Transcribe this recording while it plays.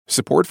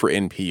Support for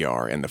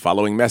NPR and the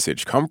following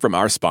message come from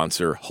our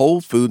sponsor,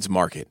 Whole Foods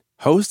Market.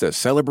 Host a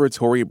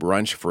celebratory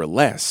brunch for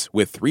less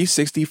with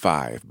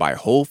 365 by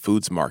Whole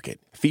Foods Market,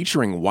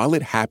 featuring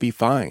wallet-happy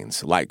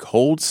finds like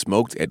cold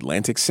smoked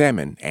Atlantic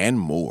salmon and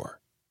more.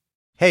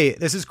 Hey,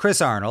 this is Chris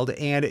Arnold,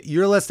 and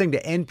you're listening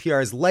to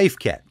NPR's Life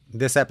Kit.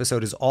 This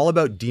episode is all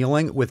about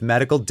dealing with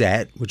medical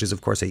debt, which is,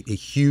 of course, a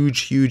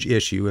huge, huge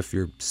issue if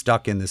you're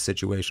stuck in this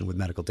situation with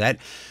medical debt.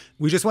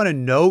 We just want to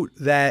note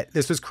that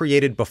this was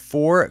created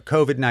before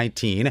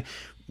COVID-19,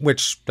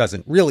 which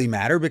doesn't really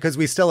matter because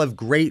we still have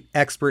great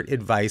expert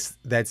advice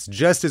that's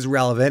just as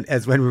relevant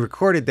as when we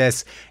recorded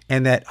this,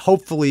 and that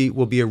hopefully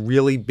will be a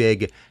really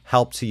big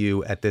help to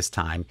you at this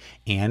time.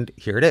 And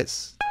here it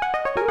is.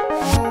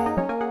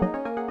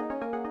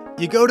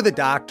 You go to the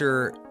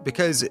doctor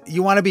because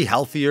you want to be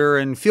healthier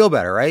and feel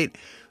better, right?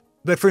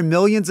 But for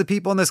millions of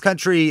people in this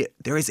country,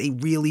 there is a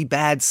really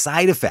bad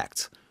side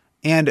effect.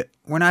 And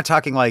we're not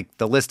talking like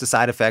the list of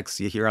side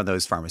effects you hear on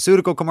those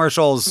pharmaceutical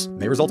commercials.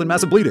 They result in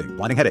massive bleeding,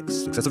 blinding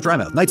headaches, excessive dry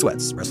mouth, night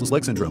sweats, restless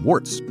leg syndrome,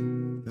 warts.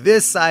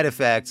 This side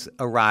effect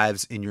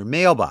arrives in your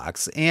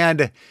mailbox,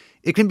 and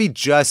it can be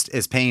just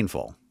as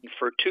painful.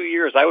 For 2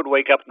 years, I would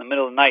wake up in the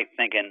middle of the night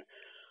thinking,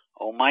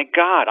 oh my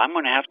God, I'm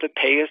going to have to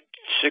pay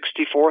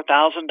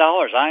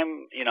 $64,000.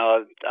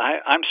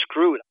 I'm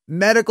screwed.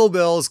 Medical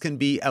bills can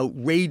be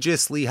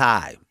outrageously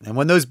high. And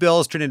when those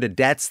bills turn into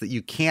debts that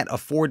you can't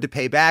afford to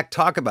pay back,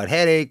 talk about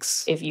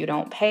headaches. If you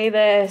don't pay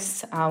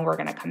this, we're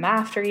going to come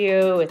after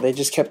you. They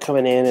just kept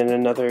coming in, and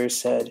another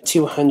said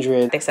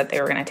 $200. They said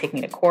they were going to take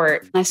me to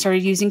court. I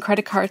started using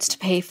credit cards to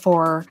pay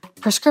for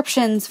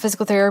prescriptions,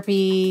 physical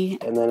therapy.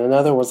 And then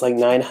another was like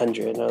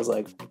 $900. And I was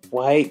like,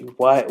 why,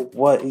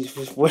 what?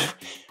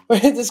 Where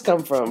did this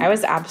come from? I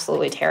was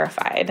absolutely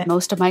terrified.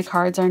 Most of my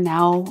cards are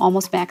now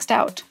almost maxed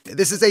out.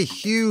 This is a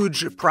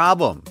huge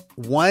problem.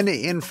 1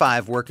 in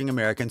 5 working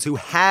Americans who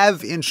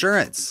have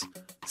insurance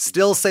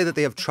still say that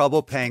they have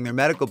trouble paying their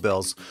medical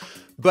bills.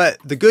 But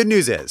the good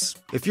news is,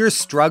 if you're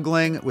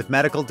struggling with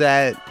medical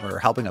debt or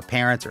helping a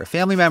parent or a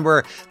family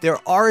member, there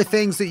are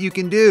things that you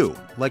can do,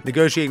 like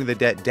negotiating the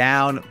debt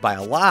down by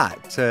a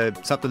lot to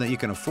something that you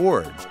can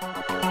afford.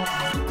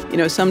 You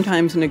know,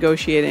 sometimes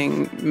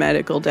negotiating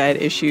medical debt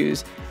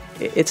issues,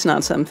 it's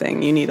not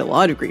something you need a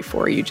law degree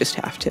for. You just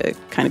have to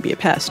kind of be a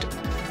pest.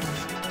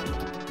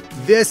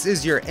 This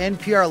is your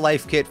NPR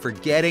Life Kit for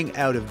getting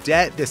out of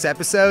debt. This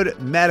episode,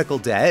 medical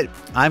debt.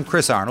 I'm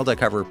Chris Arnold. I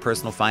cover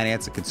personal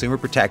finance and consumer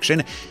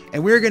protection.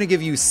 And we're going to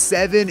give you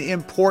 7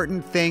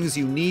 important things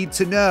you need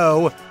to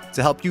know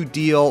to help you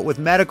deal with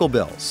medical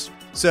bills.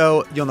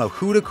 So you'll know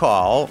who to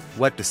call,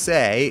 what to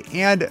say,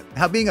 and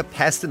how being a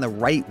pest in the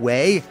right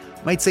way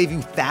might save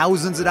you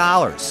thousands of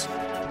dollars.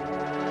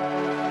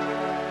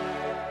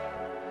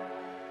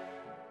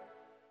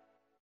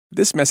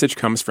 This message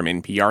comes from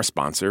NPR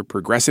sponsor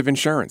Progressive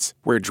Insurance,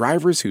 where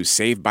drivers who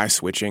save by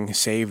switching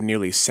save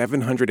nearly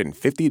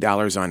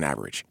 $750 on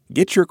average.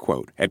 Get your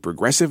quote at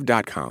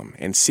Progressive.com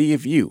and see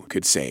if you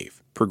could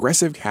save.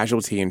 Progressive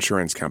Casualty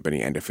Insurance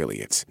Company and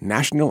Affiliates.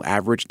 National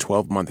average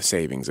 12-month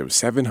savings of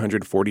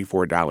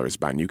 $744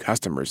 by new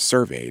customers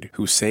surveyed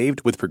who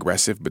saved with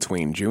Progressive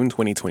between June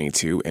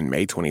 2022 and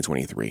May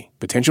 2023.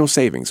 Potential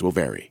savings will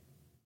vary.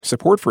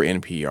 Support for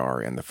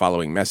NPR and the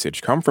following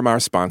message come from our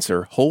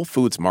sponsor, Whole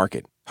Foods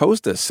Market.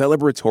 Host a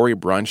celebratory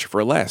brunch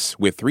for less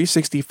with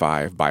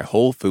 365 by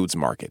Whole Foods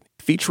Market,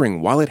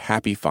 featuring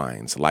wallet-happy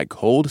finds like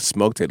cold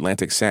smoked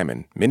Atlantic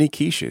salmon, mini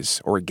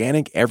quiches,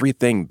 organic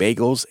everything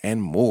bagels,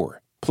 and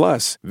more.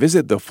 Plus,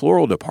 visit the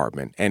floral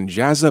department and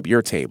jazz up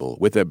your table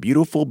with a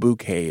beautiful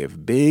bouquet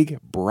of big,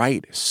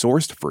 bright,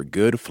 sourced for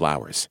good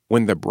flowers.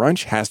 When the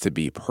brunch has to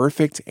be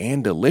perfect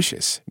and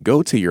delicious,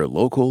 go to your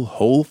local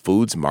Whole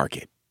Foods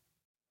Market.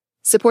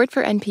 Support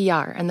for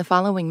NPR and the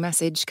following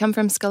message come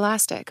from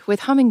Scholastic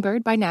with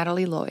Hummingbird by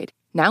Natalie Lloyd.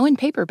 Now in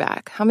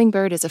paperback,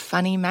 Hummingbird is a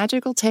funny,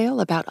 magical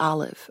tale about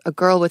Olive, a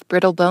girl with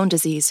brittle bone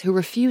disease who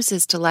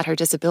refuses to let her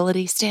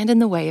disability stand in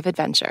the way of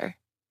adventure.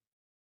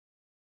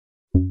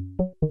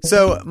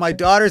 So my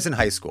daughter's in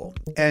high school,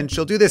 and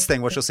she'll do this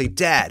thing where she'll say,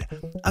 Dad,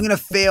 I'm going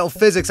to fail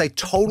physics. I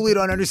totally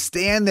don't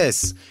understand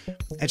this.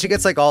 And she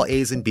gets like all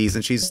A's and B's,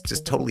 and she's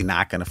just totally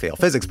not going to fail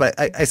physics. But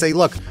I say,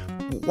 look,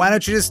 why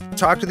don't you just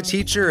talk to the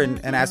teacher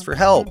and ask for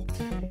help?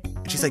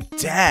 And she's like,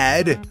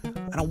 Dad,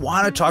 I don't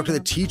want to talk to the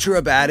teacher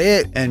about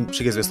it. And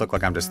she gives this look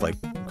like I'm just like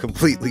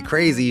completely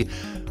crazy.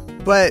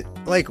 But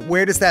like,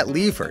 where does that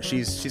leave her?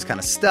 She's kind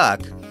of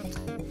stuck.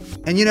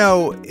 And you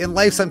know, in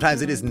life,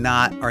 sometimes it is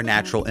not our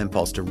natural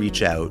impulse to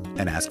reach out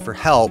and ask for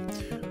help.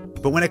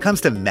 But when it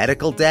comes to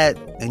medical debt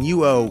and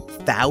you owe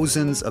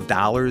thousands of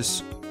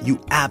dollars,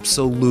 you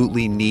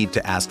absolutely need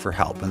to ask for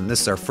help. And this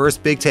is our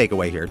first big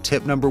takeaway here.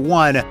 Tip number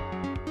 1,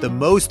 the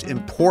most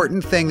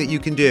important thing that you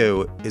can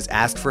do is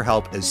ask for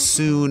help as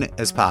soon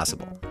as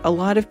possible. A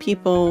lot of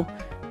people,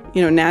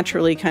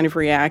 naturally kind of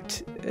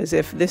react as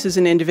if this is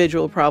an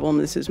individual problem,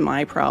 this is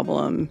my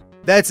problem.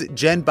 That's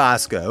Jen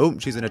Bosco.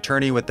 She's an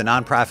attorney with the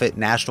nonprofit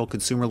National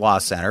Consumer Law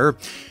Center.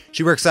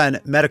 She works on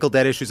medical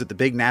debt issues at the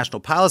big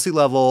national policy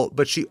level,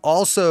 but she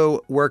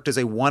also worked as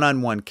a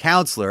one-on-one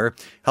counselor,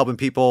 helping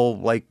people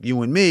like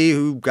you and me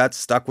who got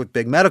stuck with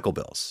big medical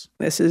bills.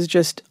 This is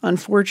just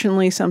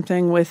unfortunately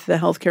something with the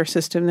healthcare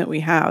system that we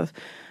have,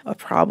 a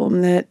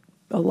problem that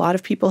a lot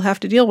of people have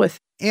to deal with.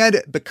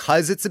 And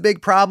because it's a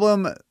big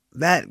problem,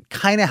 that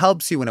kind of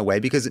helps you in a way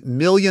because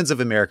millions of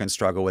Americans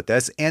struggle with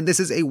this, and this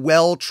is a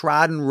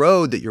well-trodden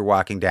road that you're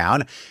walking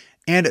down.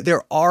 And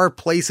there are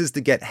places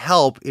to get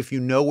help if you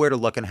know where to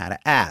look and how to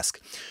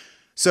ask.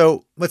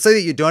 So let's say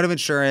that you don't have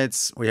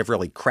insurance or you have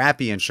really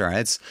crappy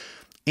insurance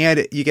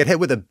and you get hit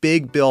with a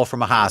big bill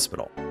from a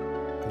hospital.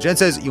 Jen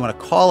says you want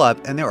to call up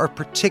and there are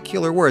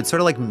particular words, sort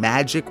of like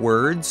magic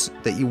words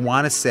that you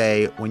want to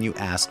say when you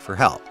ask for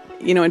help.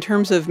 You know, in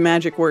terms of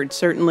magic words,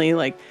 certainly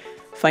like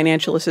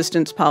financial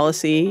assistance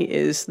policy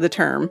is the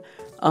term.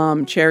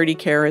 Charity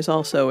care is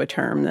also a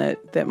term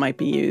that might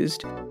be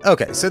used.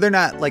 Okay, so they're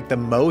not like the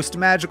most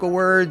magical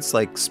words,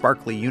 like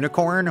sparkly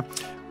unicorn.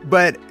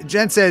 But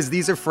Jen says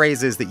these are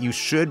phrases that you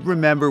should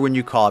remember when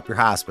you call up your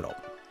hospital.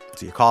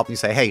 So you call up and you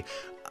say, hey,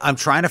 I'm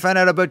trying to find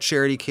out about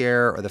charity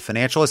care or the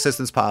financial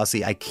assistance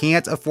policy. I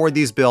can't afford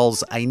these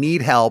bills. I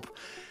need help.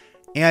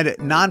 And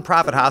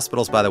nonprofit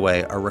hospitals, by the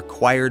way, are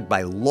required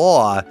by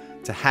law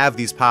to have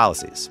these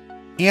policies.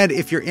 And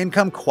if your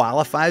income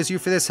qualifies you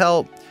for this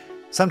help,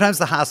 sometimes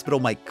the hospital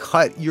might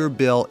cut your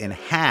bill in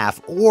half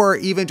or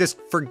even just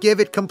forgive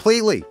it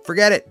completely.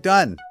 Forget it.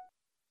 Done.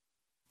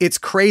 It's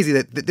crazy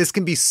that this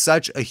can be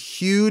such a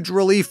huge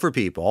relief for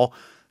people,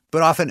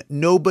 but often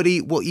nobody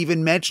will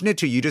even mention it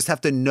to you. You just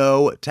have to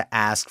know to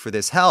ask for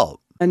this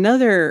help.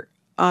 Another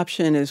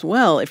option as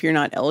well, if you're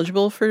not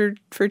eligible for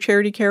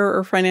charity care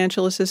or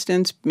financial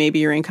assistance, maybe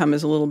your income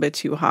is a little bit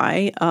too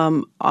high.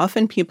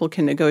 Often people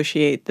can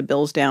negotiate the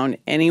bills down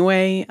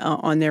anyway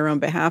on their own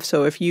behalf.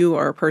 So if you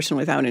are a person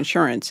without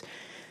insurance,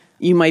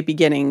 you might be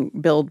getting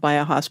billed by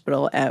a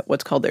hospital at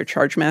what's called their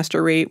charge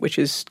master rate, which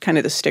is kind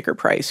of the sticker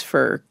price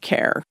for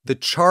care. The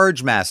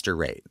charge master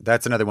rate,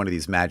 that's another one of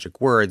these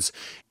magic words,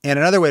 and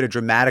another way to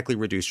dramatically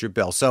reduce your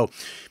bill. So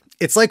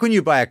it's like when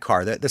you buy a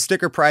car, the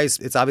sticker price,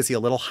 it's obviously a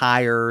little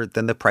higher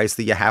than the price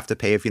that you have to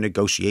pay if you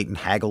negotiate and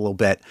haggle a little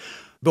bit.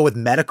 But with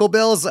medical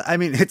bills, I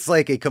mean, it's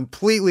like a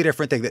completely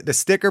different thing. The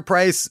sticker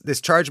price,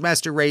 this charge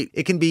master rate,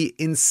 it can be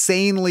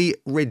insanely,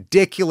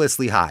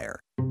 ridiculously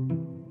higher.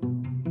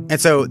 And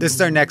so this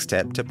is our next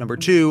tip. Tip number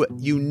 2,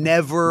 you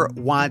never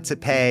want to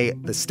pay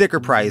the sticker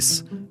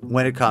price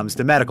when it comes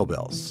to medical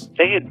bills.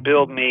 They had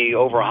billed me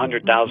over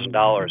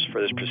 $100,000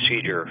 for this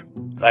procedure.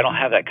 I don't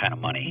have that kind of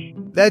money.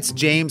 That's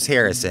James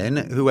Harrison,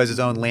 who has his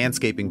own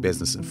landscaping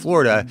business in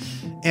Florida.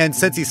 And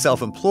since he's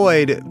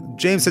self-employed,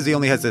 James says he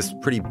only has this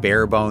pretty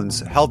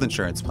bare-bones health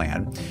insurance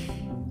plan.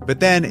 But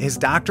then his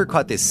doctor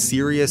caught this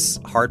serious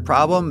heart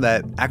problem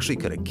that actually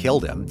could have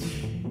killed him.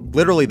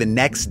 Literally the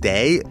next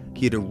day,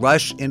 he had to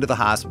rush into the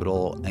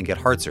hospital and get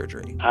heart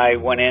surgery. I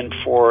went in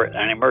for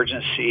an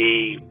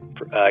emergency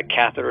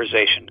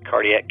catheterization,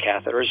 cardiac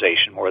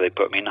catheterization, where they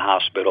put me in the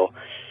hospital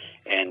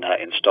and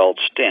installed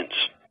stents.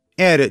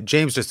 And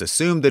James just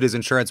assumed that his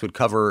insurance would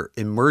cover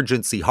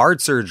emergency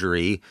heart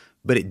surgery,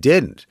 but it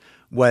didn't.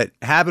 What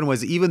happened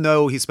was, even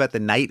though he spent the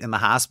night in the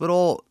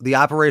hospital, the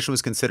operation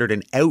was considered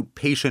an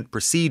outpatient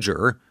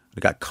procedure. It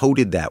got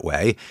coded that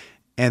way.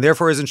 And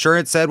therefore, his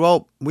insurance said,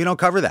 well, we don't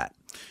cover that.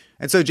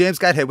 And so James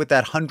got hit with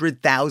that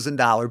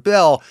 $100,000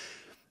 bill.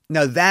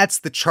 Now, that's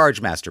the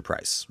charge master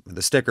price,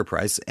 the sticker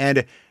price.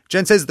 And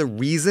Jen says the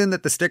reason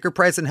that the sticker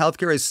price in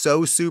healthcare is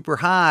so super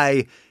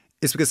high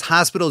is because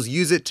hospitals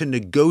use it to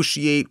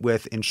negotiate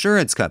with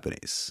insurance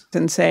companies.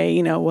 And say,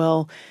 you know,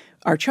 well,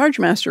 our charge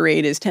master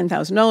rate is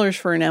 $10,000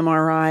 for an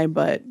MRI,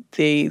 but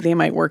they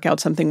might work out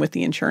something with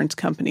the insurance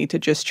company to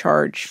just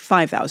charge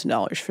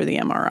 $5,000 for the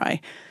MRI.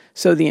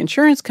 So the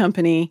insurance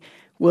company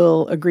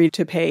will agree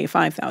to pay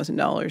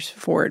 $5,000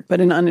 for it,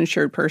 but an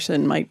uninsured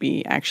person might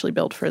be actually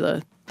billed for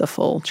the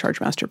full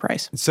charge master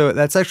price. So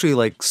that's actually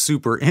like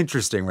super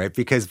interesting, right?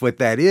 Because what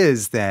that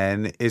is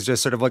then is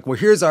just sort of like, well,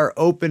 here's our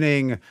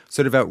opening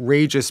sort of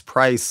outrageous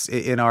price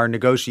in our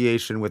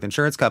negotiation with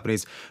insurance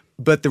companies.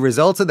 But the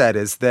result of that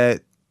is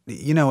that,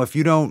 you know, if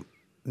you don't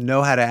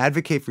know how to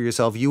advocate for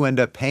yourself, you end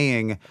up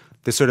paying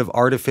this sort of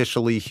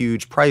artificially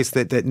huge price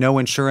that no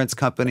insurance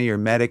company or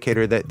Medicaid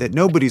or that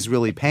nobody's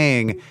really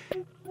paying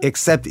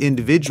except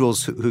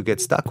individuals who get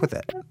stuck with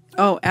it.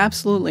 Oh,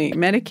 absolutely.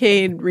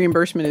 Medicaid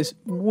reimbursement is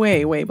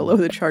way, way below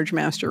the charge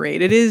master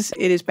rate. It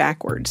is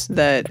backwards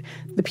that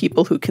the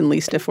people who can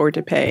least afford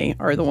to pay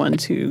are the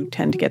ones who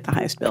tend to get the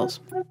highest bills.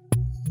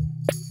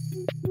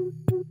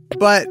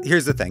 But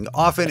here's the thing.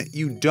 Often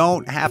you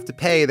don't have to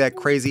pay that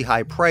crazy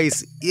high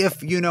price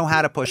if you know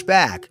how to push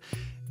back,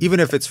 even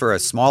if it's for a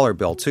smaller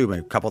bill too, maybe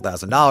a couple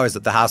 $1,000s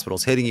that the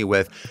hospital's hitting you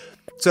with.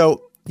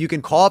 So you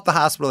can call up the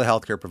hospital, the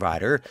healthcare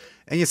provider,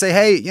 and you say,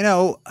 hey, you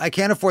know, I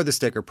can't afford the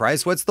sticker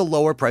price. What's the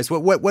lower price?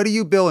 What do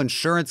you bill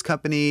insurance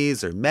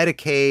companies or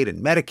Medicaid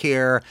and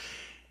Medicare?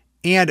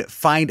 And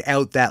find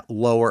out that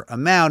lower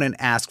amount and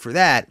ask for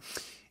that.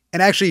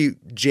 And actually,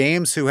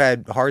 James, who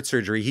had heart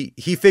surgery,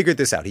 he figured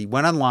this out. He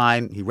went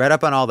online, he read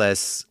up on all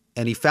this,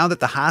 and he found that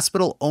the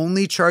hospital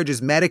only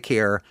charges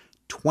Medicare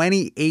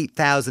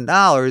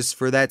 $28,000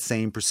 for that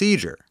same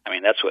procedure. I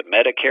mean, that's what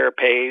Medicare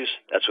pays.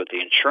 That's what the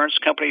insurance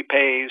company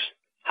pays.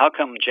 How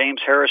come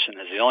James Harrison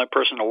is the only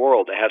person in the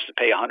world that has to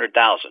pay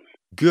 $100,000?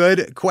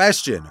 Good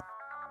question.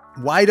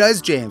 Why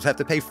does James have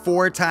to pay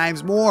 4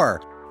 times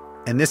more?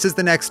 And this is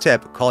the next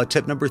tip. Call it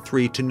tip number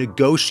 3. To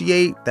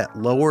negotiate that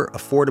lower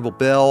affordable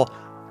bill,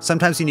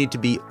 sometimes you need to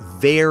be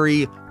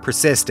very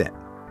persistent.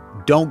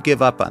 Don't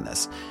give up on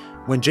this.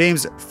 When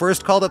James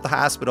first called up the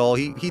hospital,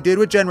 he did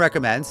what Jen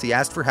recommends. He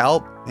asked for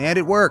help, and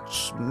it worked,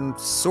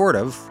 sort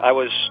of. I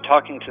was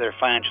talking to their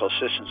financial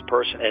assistance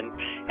person,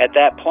 and at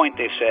that point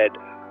they said,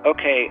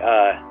 okay,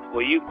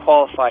 will you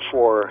qualify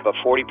for a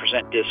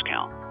 40%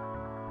 discount?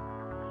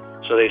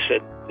 So they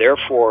said,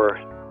 therefore,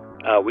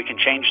 we can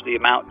change the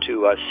amount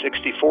to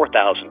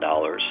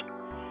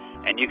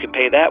 $64,000, and you can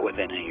pay that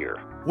within a year.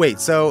 Wait,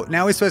 so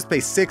now he's supposed to pay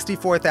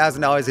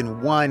 $64,000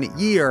 in 1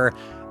 year.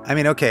 I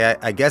mean, okay,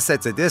 I guess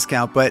that's a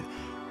discount, but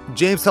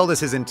James told us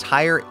his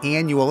entire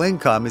annual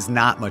income is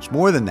not much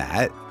more than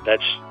that.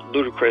 That's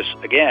ludicrous.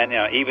 Again,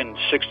 even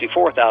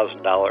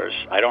 $64,000,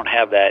 I don't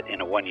have that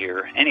in a 1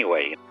 year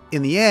anyway.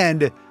 In the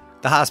end,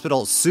 the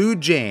hospital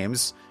sued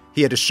James.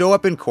 He had to show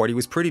up in court. He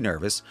was pretty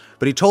nervous,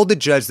 but he told the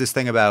judge this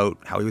thing about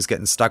how he was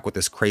getting stuck with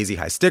this crazy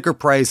high sticker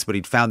price, but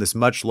he'd found this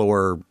much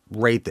lower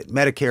rate that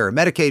Medicare or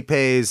Medicaid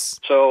pays.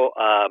 So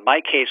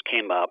my case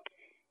came up,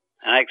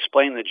 and I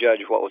explained to the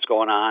judge what was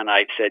going on.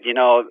 I said,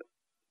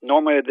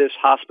 normally this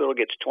hospital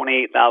gets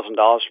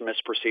 $28,000 from this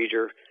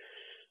procedure.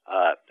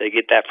 They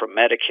get that from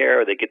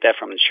Medicare. They get that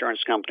from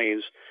insurance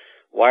companies.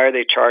 Why are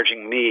they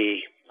charging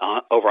me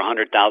over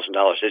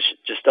 $100,000? It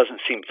just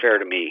doesn't seem fair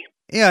to me.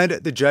 And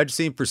the judge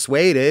seemed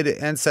persuaded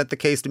and sent the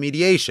case to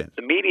mediation.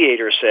 The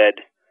mediator said,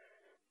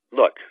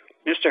 look,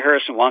 Mr.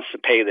 Harrison wants to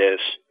pay this.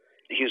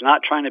 He's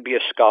not trying to be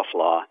a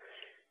scofflaw.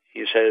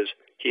 He says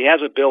he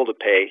has a bill to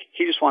pay.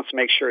 He just wants to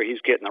make sure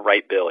he's getting the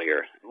right bill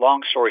here.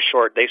 Long story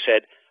short, they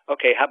said,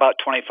 okay, how about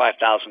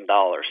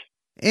 $25,000?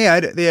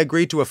 And they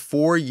agreed to a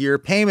 4-year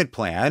payment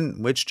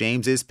plan, which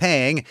James is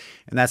paying.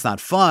 And that's not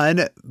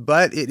fun,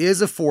 but it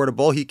is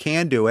affordable. He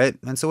can do it.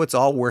 And so it's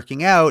all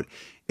working out.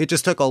 It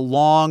just took a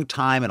long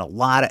time and a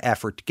lot of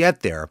effort to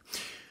get there.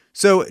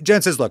 So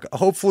Jen says, look,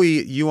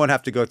 hopefully you won't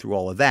have to go through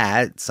all of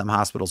that. Some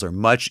hospitals are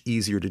much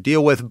easier to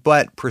deal with,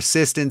 but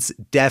persistence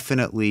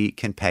definitely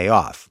can pay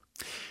off.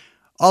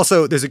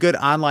 Also, there's a good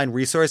online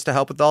resource to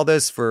help with all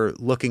this for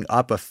looking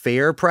up a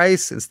fair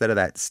price instead of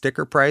that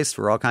sticker price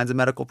for all kinds of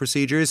medical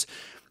procedures.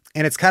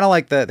 And it's kind of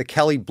like the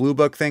Kelley Blue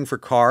Book thing for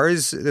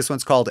cars. This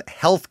one's called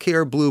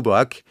Healthcare Blue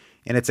Book,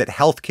 and it's at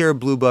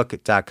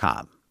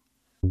healthcarebluebook.com.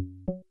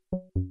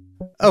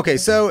 Okay,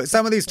 so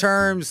some of these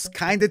terms,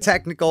 kind of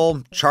technical,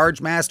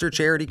 ChargeMaster,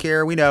 Charity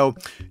Care, we know.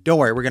 Don't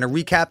worry, we're going to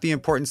recap the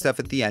important stuff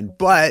at the end,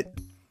 but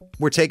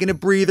we're taking a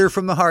breather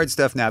from the hard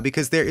stuff now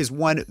because there is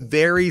one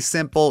very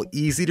simple,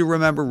 easy to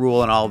remember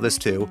rule in all of this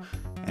too.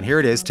 And here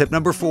it is, tip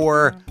number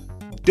 4,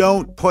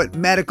 don't put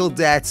medical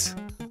debts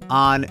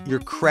on your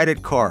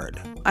credit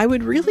card. I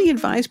would really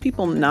advise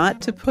people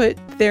not to put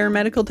their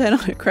medical debt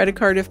on a credit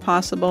card if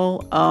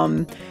possible.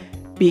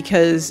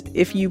 Because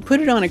if you put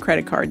it on a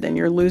credit card, then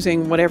you're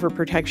losing whatever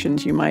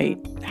protections you might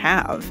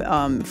have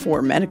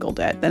for medical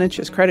debt. Then it's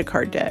just credit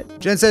card debt.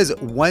 Jen says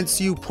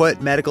once you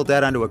put medical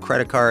debt onto a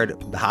credit card,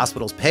 the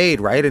hospital's paid,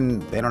 right?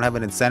 And they don't have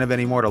an incentive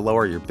anymore to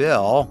lower your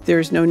bill.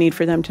 There's no need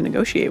for them to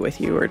negotiate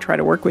with you or try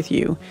to work with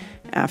you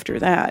after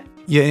that.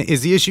 Yeah,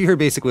 is the issue here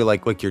basically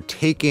like you're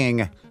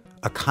taking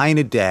a kind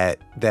of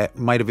debt that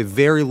might have a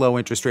very low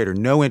interest rate or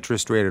no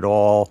interest rate at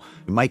all?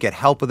 You might get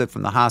help with it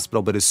from the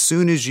hospital, but as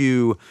soon as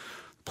you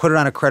put it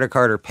on a credit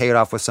card or pay it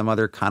off with some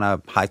other kind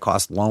of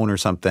high-cost loan or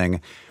something,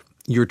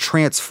 you're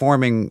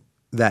transforming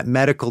that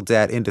medical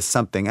debt into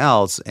something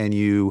else, and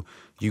you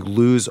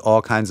lose all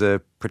kinds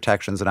of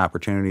protections and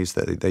opportunities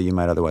that you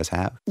might otherwise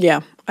have. Yeah,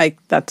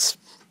 that's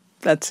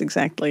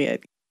exactly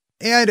it.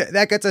 And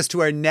that gets us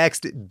to our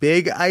next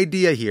big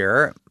idea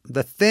here.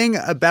 The thing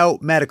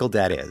about medical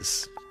debt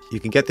is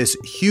you can get this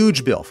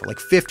huge bill for like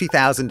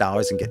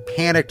 $50,000 and get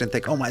panicked and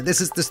think, oh my,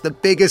 this is the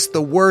biggest,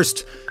 the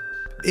worst,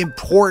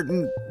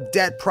 important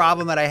debt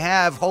problem that I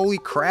have. Holy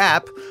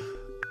crap.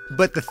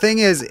 But the thing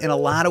is, in a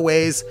lot of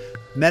ways,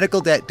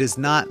 medical debt does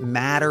not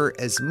matter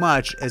as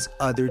much as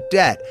other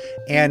debt.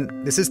 And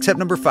this is tip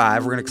number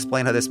 5. We're going to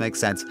explain how this makes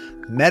sense.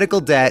 Medical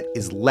debt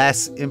is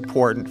less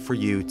important for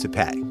you to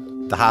pay.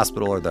 The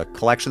hospital or the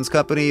collections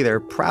company, they're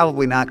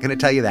probably not going to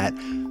tell you that.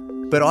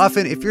 But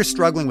often, if you're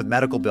struggling with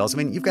medical bills, I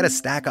mean, you've got a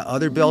stack of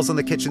other bills on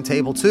the kitchen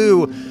table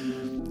too,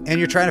 and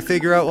you're trying to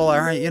figure out, well, all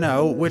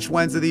right, which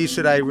ones of these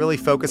should I really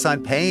focus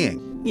on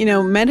paying?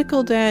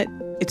 Medical debt,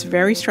 it's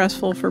very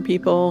stressful for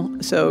people.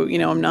 So,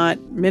 I'm not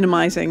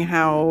minimizing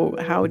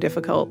how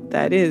difficult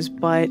that is,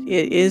 but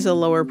it is a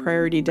lower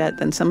priority debt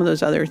than some of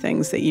those other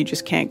things that you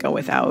just can't go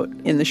without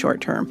in the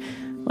short term.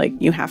 Like,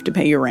 you have to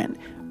pay your rent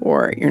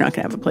or you're not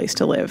going to have a place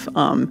to live.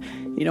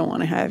 You don't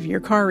want to have your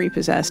car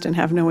repossessed and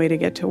have no way to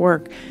get to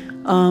work.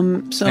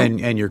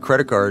 And your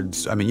credit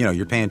cards, I mean,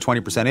 you're paying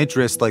 20%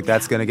 interest. Like,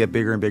 that's going to get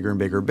bigger and bigger and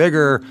bigger and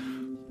bigger.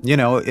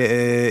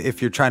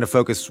 If you're trying to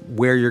focus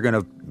where you're going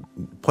to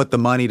put the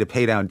money to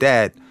pay down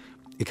debt,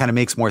 it kind of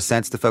makes more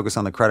sense to focus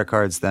on the credit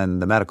cards than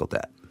the medical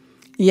debt.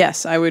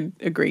 Yes, I would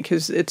agree,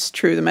 because it's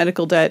true. The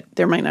medical debt,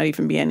 there might not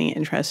even be any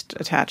interest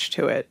attached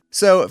to it.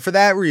 So for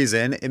that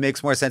reason, it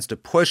makes more sense to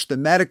push the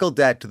medical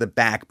debt to the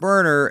back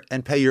burner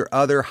and pay your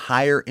other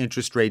higher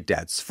interest rate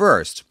debts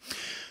first.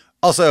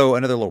 Also,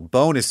 another little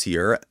bonus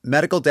here,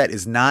 medical debt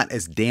is not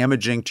as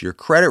damaging to your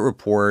credit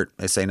report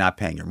as, say, not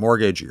paying your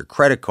mortgage or your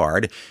credit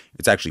card.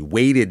 It's actually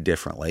weighted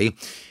differently.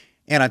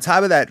 And on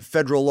top of that,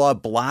 federal law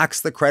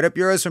blocks the credit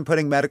bureaus from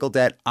putting medical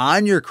debt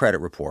on your credit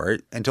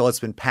report until it's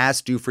been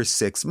past due for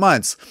 6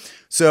 months.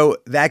 So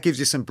that gives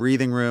you some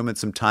breathing room and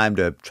some time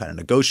to try to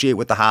negotiate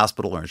with the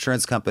hospital or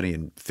insurance company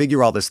and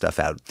figure all this stuff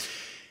out.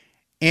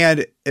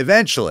 And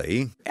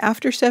eventually,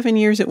 after 7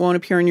 years, it won't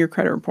appear in your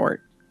credit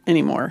report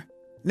anymore.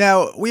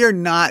 Now, we are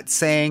not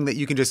saying that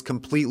you can just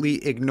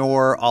completely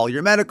ignore all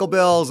your medical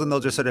bills and they'll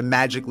just sort of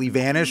magically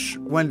vanish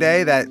one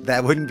day.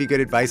 That wouldn't be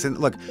good advice. And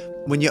look,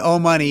 when you owe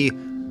money,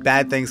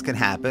 bad things can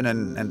happen.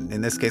 And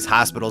in this case,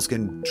 hospitals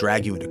can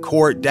drag you into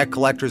court. Debt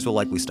collectors will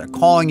likely start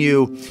calling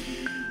you.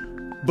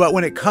 But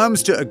when it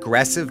comes to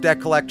aggressive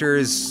debt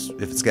collectors,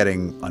 if it's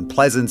getting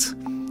unpleasant,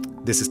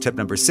 this is tip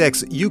number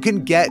 6. You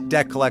can get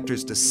debt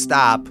collectors to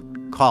stop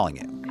calling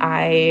you.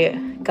 I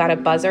got a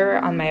buzzer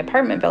on my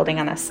apartment building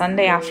on a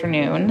Sunday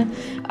afternoon,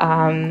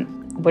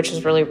 which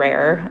is really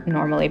rare.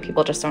 Normally,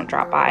 people just don't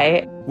drop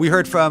by. We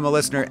heard from a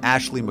listener,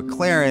 Ashley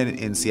McLaren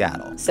in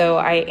Seattle. So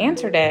I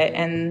answered it,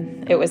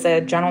 and it was a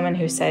gentleman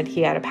who said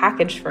he had a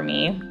package for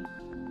me.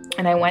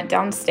 And I went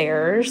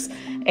downstairs,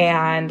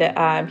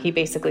 and he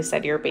basically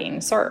said, "You're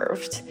being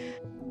served."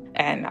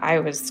 And I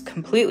was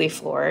completely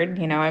floored.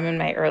 I'm in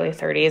my early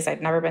 30s.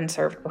 I'd never been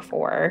served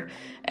before,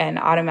 and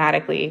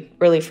automatically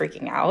really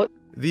freaking out.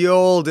 The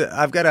old,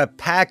 "I've got a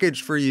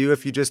package for you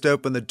if you just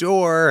open the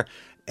door."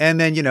 And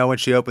then, when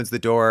she opens the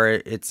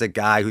door, it's a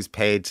guy who's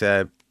paid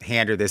to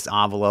hand her this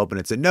envelope, and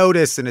it's a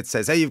notice, and it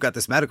says, "Hey, you've got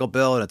this medical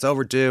bill, and it's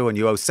overdue, and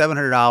you owe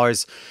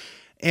 $700.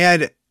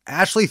 And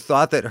Ashley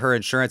thought that her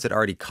insurance had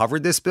already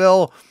covered this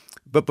bill.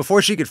 But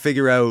before she could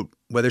figure out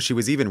whether she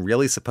was even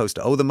really supposed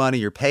to owe the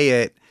money or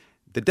pay it,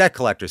 the debt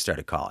collectors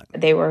started calling.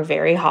 They were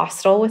very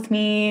hostile with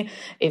me.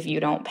 "If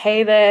you don't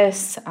pay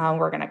this,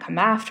 we're going to come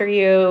after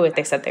you."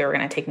 They said they were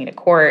going to take me to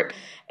court.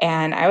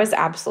 And I was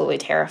absolutely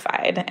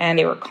terrified. And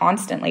they were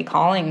constantly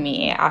calling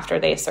me after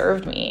they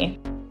served me.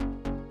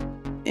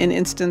 In an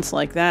instance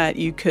like that,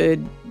 you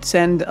could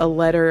send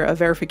a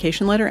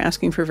verification letter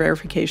asking for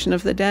verification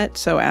of the debt.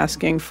 So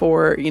asking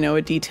for,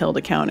 a detailed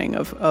accounting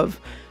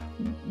of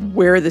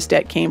where this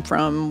debt came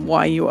from,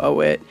 why you owe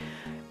it.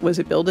 Was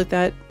it billed at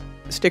that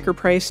sticker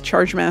price,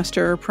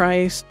 chargemaster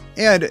price?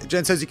 And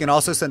Jen says you can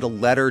also send a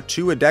letter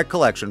to a debt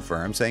collection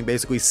firm saying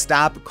basically,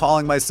 "Stop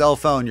calling my cell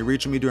phone. You're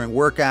reaching me during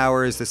work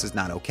hours. This is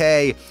not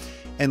okay."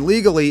 And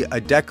legally, a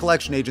debt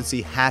collection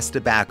agency has to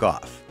back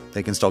off.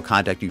 They can still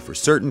contact you for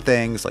certain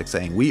things, like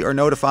saying, "We are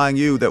notifying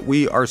you that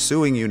we are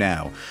suing you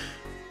now."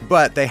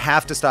 But they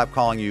have to stop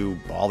calling you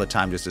all the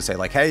time just to say,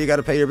 like, "Hey, you got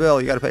to pay your bill.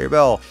 You got to pay your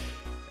bill."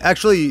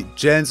 Actually,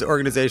 Jen's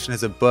organization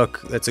has a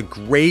book that's a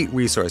great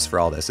resource for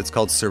all this. It's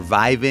called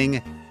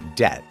Surviving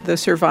Debt. The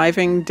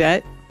Surviving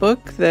Debt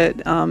book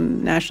that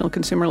National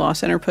Consumer Law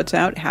Center puts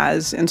out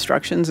has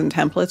instructions and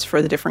templates for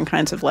the different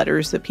kinds of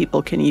letters that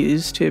people can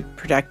use to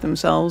protect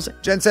themselves.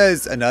 Jen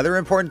says another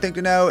important thing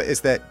to know is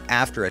that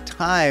after a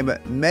time,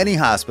 many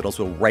hospitals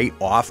will write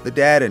off the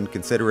debt and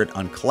consider it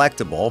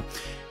uncollectible.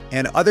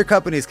 And other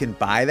companies can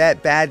buy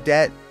that bad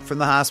debt from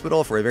the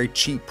hospital for a very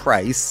cheap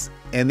price,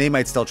 and they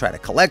might still try to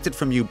collect it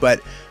from you,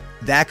 but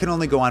that can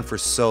only go on for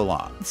so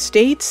long.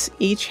 States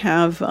each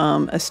have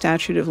a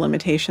statute of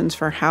limitations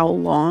for how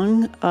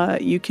long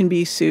you can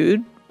be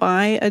sued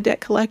by a debt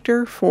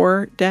collector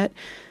for debt.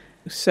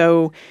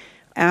 So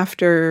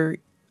after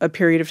a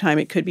period of time,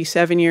 it could be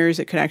 7 years.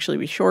 It could actually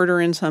be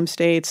shorter in some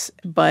states.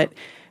 But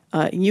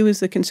you as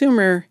the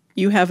consumer,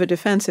 you have a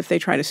defense if they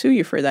try to sue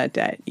you for that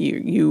debt.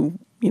 You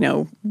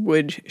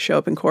would show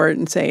up in court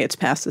and say, "It's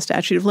past the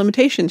statute of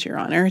limitations, Your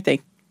Honor. They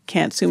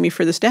can't sue me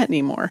for this debt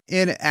anymore."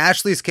 In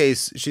Ashley's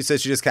case, she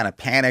says she just kind of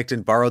panicked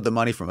and borrowed the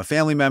money from a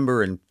family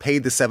member and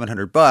paid the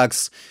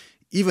 $700,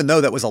 even though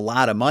that was a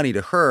lot of money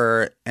to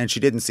her, and she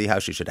didn't see how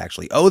she should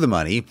actually owe the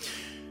money.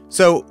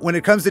 So when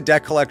it comes to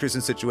debt collectors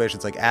in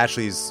situations like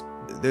Ashley's,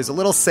 there's a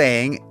little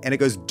saying, and it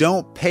goes,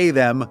 "Don't pay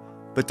them,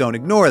 but don't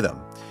ignore them."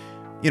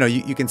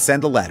 You can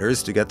send the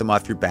letters to get them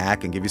off your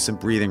back and give you some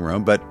breathing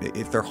room, but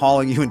if they're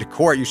hauling you into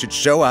court, you should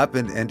show up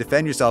and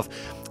defend yourself.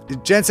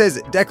 Jen says,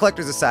 debt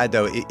collectors aside,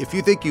 though, if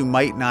you think you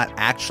might not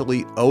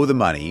actually owe the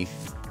money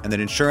and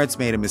that insurance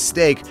made a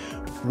mistake,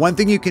 one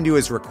thing you can do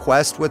is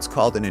request what's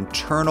called an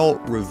internal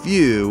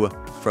review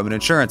from an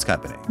insurance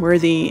company, where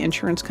the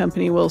insurance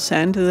company will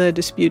send the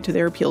dispute to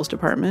their appeals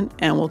department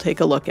and will take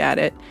a look at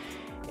it.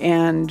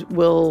 and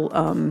will,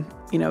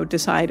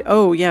 decide,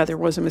 oh, yeah, there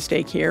was a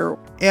mistake here.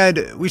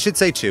 And we should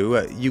say,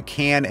 too, you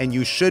can and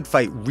you should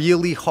fight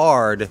really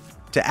hard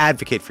to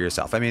advocate for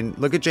yourself. I mean,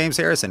 look at James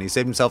Harrison. He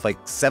saved himself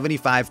like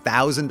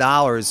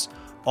 $75,000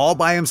 all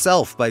by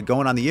himself by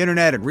going on the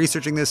internet and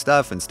researching this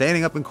stuff and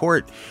standing up in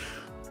court.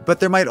 But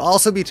there might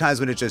also be times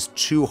when it's just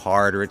too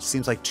hard or it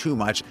seems like too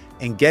much,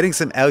 and getting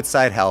some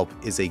outside help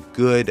is a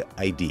good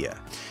idea.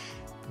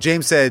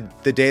 James said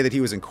the day that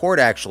he was in court,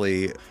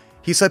 actually,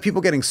 he saw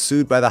people getting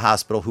sued by the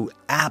hospital who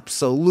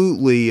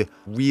absolutely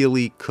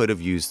really could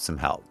have used some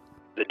help.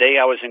 The day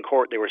I was in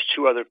court, there was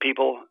 2 other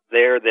people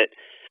there that,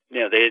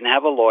 they didn't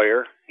have a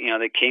lawyer.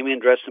 They came in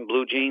dressed in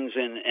blue jeans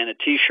and a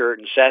T-shirt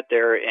and sat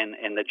there,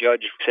 and the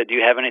judge said, do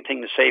you have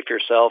anything to say for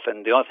yourself?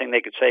 And the only thing they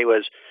could say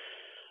was,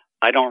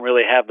 I don't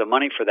really have the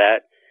money for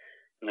that.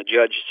 And the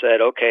judge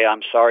said, okay,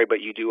 I'm sorry,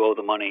 but you do owe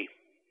the money,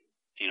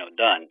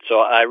 done. So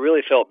I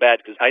really felt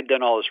bad because I'd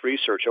done all this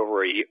research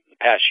over the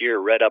past year,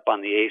 read up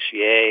on the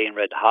ACA and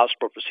read the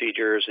hospital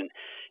procedures and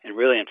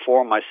really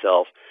informed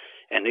myself.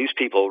 And these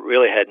people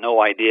really had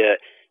no idea,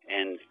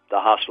 and the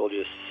hospital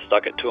just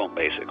stuck it to them,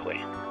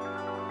 basically.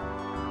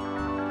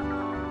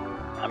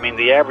 I mean,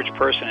 the average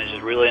person is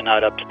just really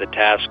not up to the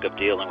task of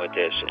dealing with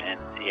this. And,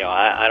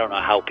 I don't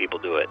know how people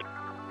do it.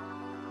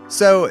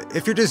 So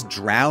if you're just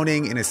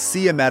drowning in a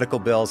sea of medical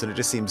bills and it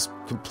just seems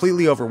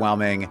completely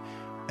overwhelming,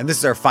 and this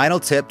is our final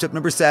tip, tip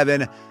number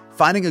 7,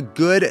 finding a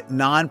good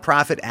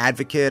nonprofit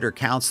advocate or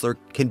counselor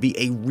can be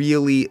a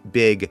really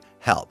big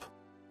help.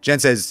 Jen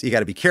says you got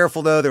to be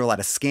careful, though. There are a lot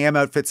of scam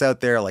outfits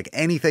out there, like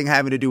anything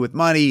having to do with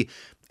money,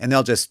 and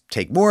they'll just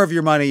take more of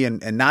your money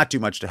and not do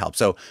much to help.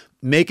 So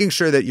making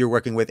sure that you're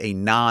working with a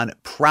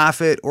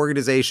nonprofit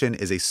organization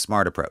is a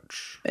smart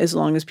approach. As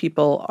long as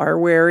people are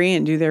wary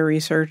and do their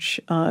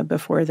research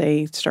before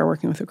they start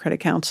working with a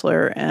credit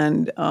counselor.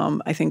 And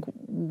I think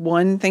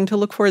one thing to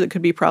look for that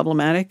could be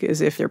problematic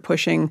is if they're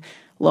pushing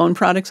loan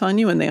products on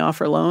you and they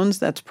offer loans,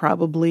 that's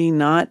probably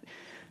not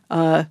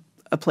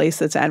a place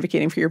that's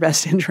advocating for your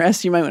best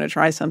interest. You might want to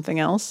try something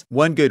else.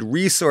 One good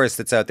resource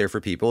that's out there for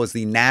people is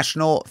the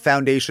National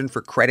Foundation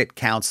for Credit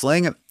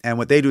Counseling. And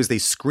what they do is they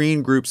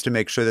screen groups to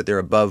make sure that they're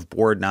above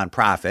board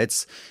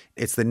nonprofits.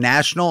 It's the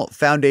National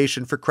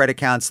Foundation for Credit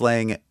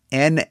Counseling,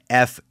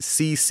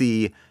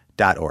 nfcc.org.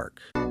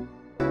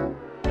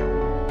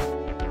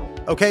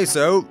 Okay,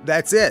 so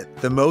that's it.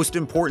 The most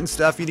important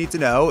stuff you need to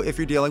know if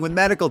you're dealing with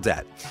medical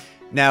debt.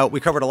 Now, we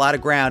covered a lot of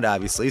ground,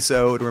 obviously,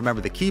 so to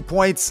remember the key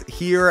points,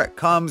 here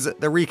comes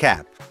the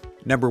recap.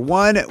 Number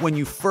 1, when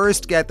you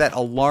first get that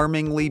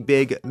alarmingly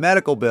big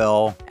medical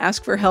bill,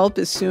 ask for help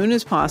as soon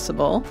as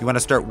possible. You want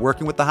to start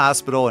working with the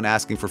hospital and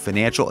asking for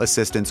financial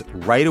assistance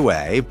right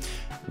away.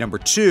 Number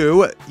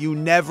 2, you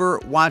never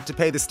want to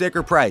pay the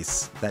sticker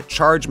price, that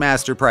charge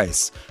master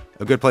price.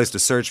 A good place to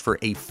search for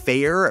a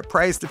fair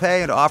price to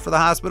pay and to offer the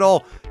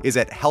hospital is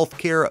at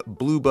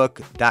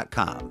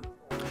healthcarebluebook.com.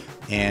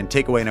 And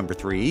takeaway number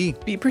 3.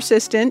 Be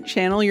persistent.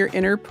 Channel your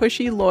inner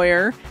pushy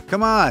lawyer.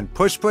 Come on.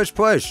 Push, push,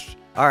 push.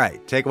 All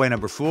right. Takeaway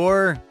number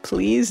 4.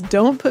 Please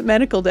don't put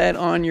medical debt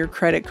on your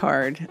credit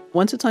card.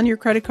 Once it's on your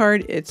credit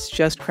card, it's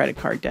just credit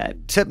card debt.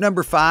 Tip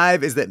number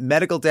 5 is that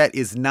medical debt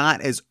is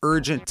not as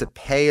urgent to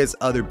pay as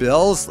other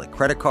bills like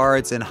credit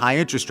cards and high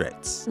interest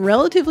rates.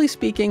 Relatively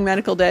speaking,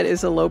 medical debt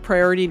is a low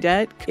priority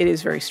debt. It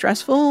is very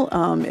stressful.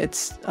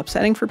 It's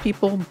upsetting for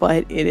people,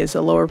 but it is a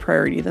lower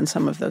priority than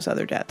some of those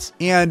other debts.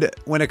 And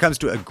when it comes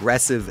to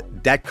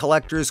aggressive debt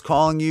collectors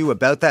calling you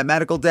about that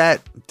medical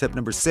debt, tip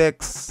number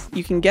 6.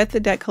 You can get the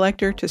debt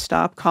collector to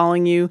stop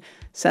calling you.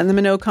 Send them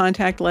a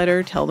no-contact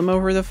letter. Tell them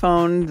over the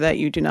phone that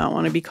you do not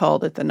want to be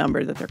called at the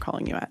number that they're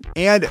calling you at.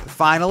 And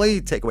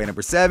finally, takeaway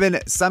number 7,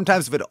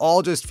 sometimes if it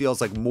all just feels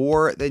like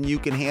more than you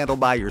can handle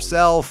by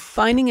yourself,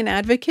 finding an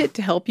advocate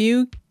to help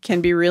you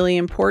can be really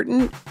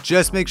important.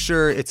 Just make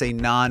sure it's a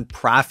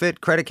nonprofit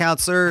credit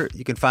counselor.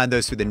 You can find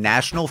those through the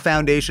National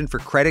Foundation for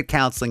Credit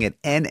Counseling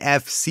at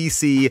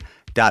nfcc.org.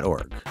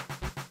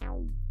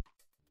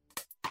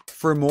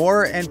 For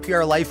more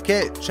NPR Life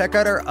Kit, check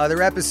out our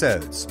other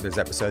episodes. There's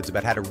episodes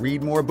about how to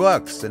read more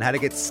books and how to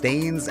get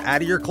stains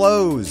out of your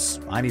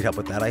clothes. I need help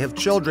with that. I have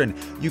children.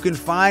 You can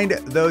find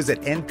those at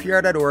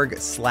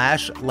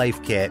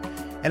npr.org/lifekit.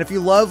 And if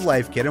you love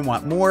Life Kit and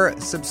want more,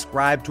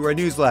 subscribe to our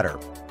newsletter.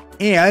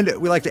 And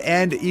we like to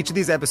end each of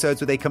these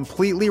episodes with a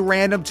completely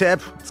random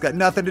tip. It's got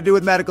nothing to do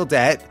with medical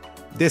debt.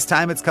 This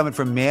time it's coming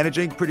from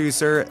managing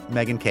producer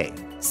Megan Kay.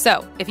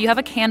 So, if you have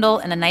a candle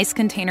in a nice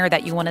container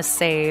that you want to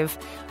save,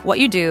 what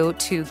you do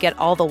to get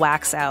all the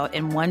wax out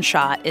in one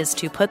shot is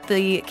to put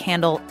the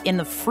candle in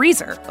the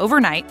freezer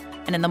overnight.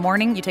 And in the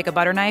morning, you take a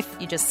butter knife,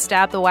 you just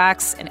stab the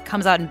wax, and it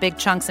comes out in big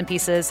chunks and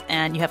pieces,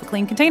 and you have a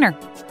clean container.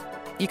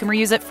 You can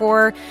reuse it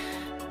for,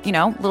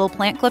 little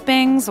plant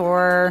clippings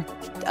or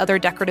other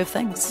decorative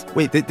things.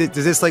 Wait,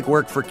 does this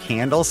work for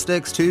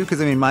candlesticks too? Because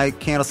my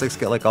candlesticks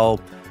get all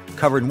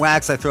covered in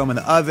wax. I throw them in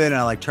the oven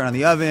and I turn on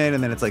the oven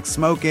and then it's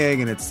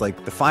smoking and it's the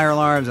fire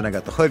alarms and I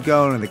got the hood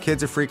going and the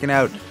kids are freaking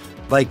out.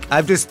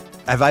 I've just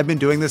Have I been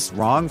doing this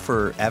wrong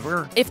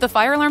forever? If the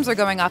fire alarms are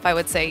going off, I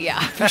would say, yeah,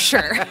 for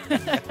sure.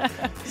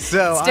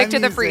 So Stick to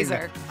the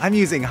freezer. I'm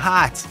using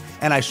hot,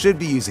 and I should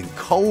be using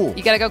cold.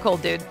 You got to go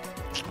cold, dude.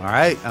 All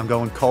right, I'm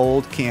going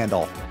cold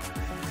candle.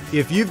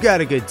 If you've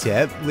got a good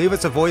tip, leave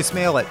us a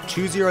voicemail at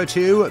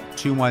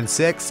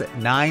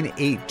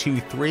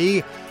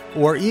 202-216-9823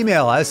 or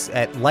email us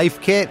at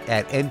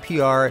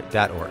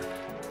lifekit@npr.org.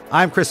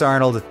 I'm Chris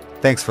Arnold.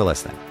 Thanks for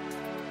listening.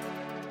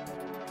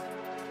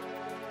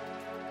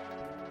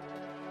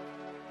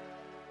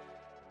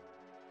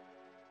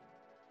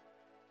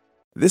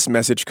 This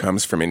message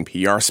comes from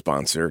NPR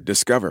sponsor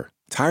Discover.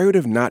 Tired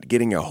of not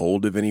getting a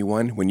hold of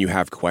anyone when you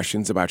have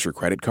questions about your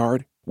credit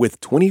card? With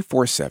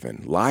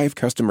 24/7 live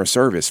customer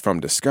service from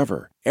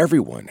Discover,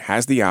 everyone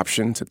has the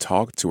option to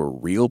talk to a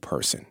real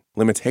person.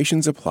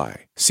 Limitations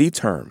apply. See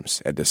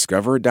terms at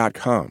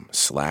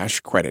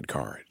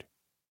discover.com/creditcard.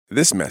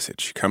 This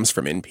message comes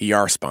from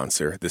NPR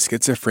sponsor, the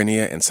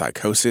Schizophrenia and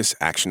Psychosis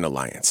Action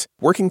Alliance,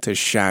 working to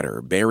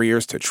shatter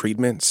barriers to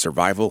treatment,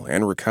 survival,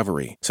 and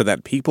recovery so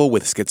that people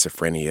with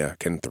schizophrenia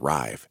can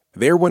thrive.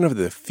 They're one of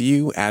the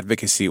few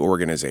advocacy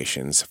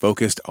organizations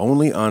focused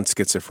only on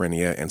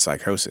schizophrenia and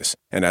psychosis,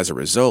 and as a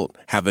result,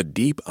 have a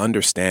deep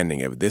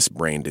understanding of this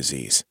brain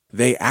disease.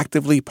 They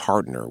actively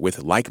partner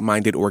with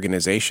like-minded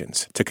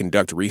organizations to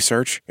conduct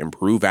research,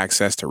 improve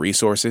access to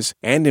resources,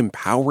 and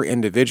empower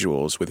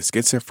individuals with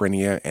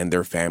schizophrenia and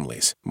their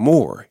families.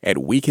 More at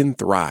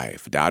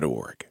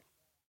wecanthrive.org.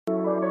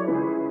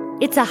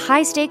 It's a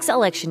high-stakes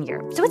election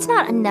year, so it's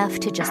not enough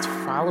to just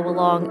follow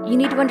along. You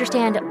need to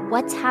understand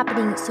what's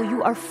happening so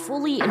you are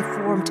fully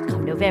informed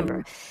come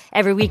November.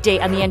 Every weekday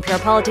on the NPR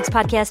Politics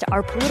Podcast,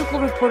 our political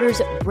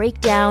reporters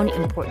break down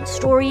important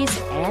stories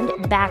and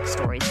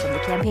backstories from the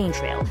campaign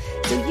trail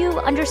so you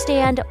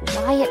understand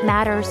why it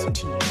matters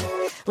to you.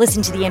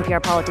 Listen to the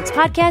NPR Politics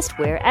Podcast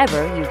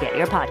wherever you get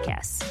your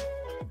podcasts.